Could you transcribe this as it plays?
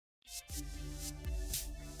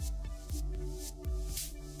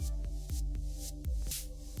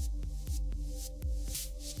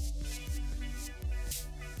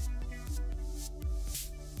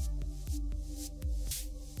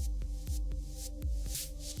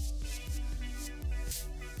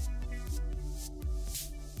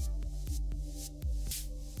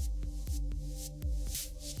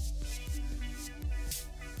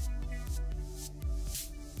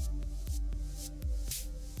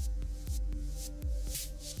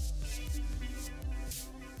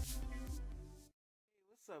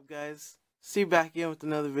What's up, guys? See you back again with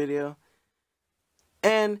another video.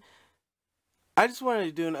 And I just wanted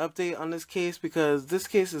to do an update on this case because this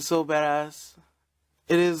case is so badass.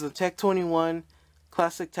 It is a Tech 21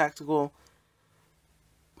 Classic Tactical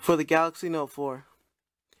for the Galaxy Note 4.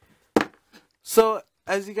 So,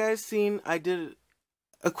 as you guys seen, I did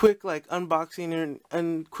a quick unboxing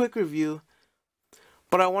and quick review,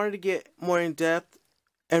 but I wanted to get more in depth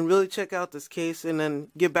and really check out this case and then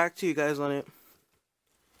get back to you guys on it.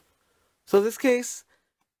 So this case,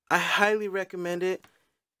 I highly recommend it.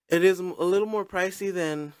 It is a little more pricey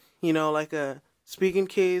than, like a Spigen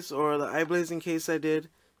case or the iBlazing case I did.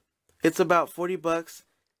 It's about 40 bucks,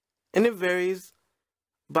 and it varies,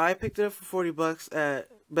 but I picked it up for 40 bucks at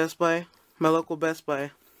Best Buy, my local Best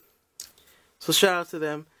Buy. So shout out to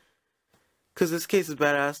them, because this case is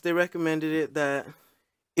badass. They recommended it that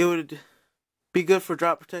it would be good for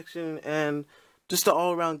drop protection and just an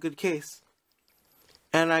all-around good case.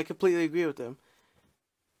 And I completely agree with them.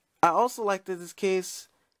 I also like that this case,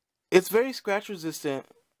 it's very scratch resistant.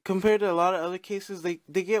 Compared to a lot of other cases, they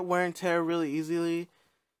get wear and tear really easily.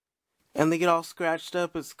 And they get all scratched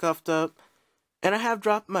up and scuffed up. And I have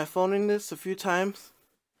dropped my phone in this a few times.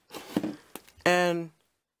 And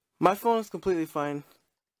my phone is completely fine.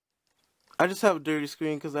 I just have a dirty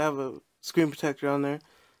screen because I have a screen protector on there.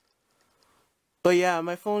 But yeah,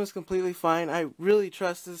 my phone is completely fine. I really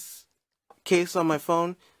trust this case on my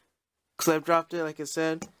phone because I've dropped it, like I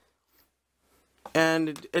said, and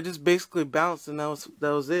it just basically bounced, and that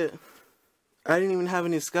was it. I didn't even have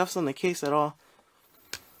any scuffs on the case at all.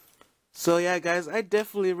 So yeah, guys, I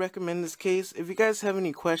definitely recommend this case. If you guys have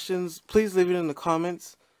any questions, please leave it in the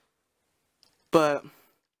comments. But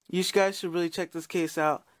you guys should really check this case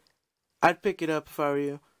out. I'd pick it up if I were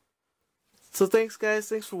you. So thanks, guys.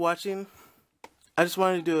 Thanks for watching. I just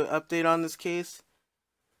wanted to do an update on this case.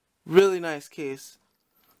 Really nice case.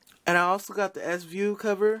 And I also got the S-View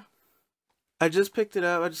cover. I just picked it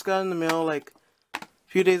up. I just got it in the mail like a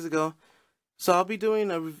few days ago. So I'll be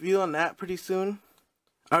doing a review on that pretty soon.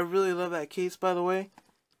 I really love that case, by the way.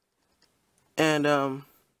 And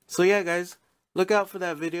so yeah, guys, look out for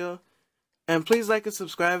that video. And please like and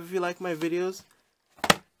subscribe if you like my videos.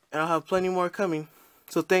 And I'll have plenty more coming.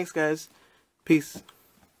 So thanks, guys. Peace.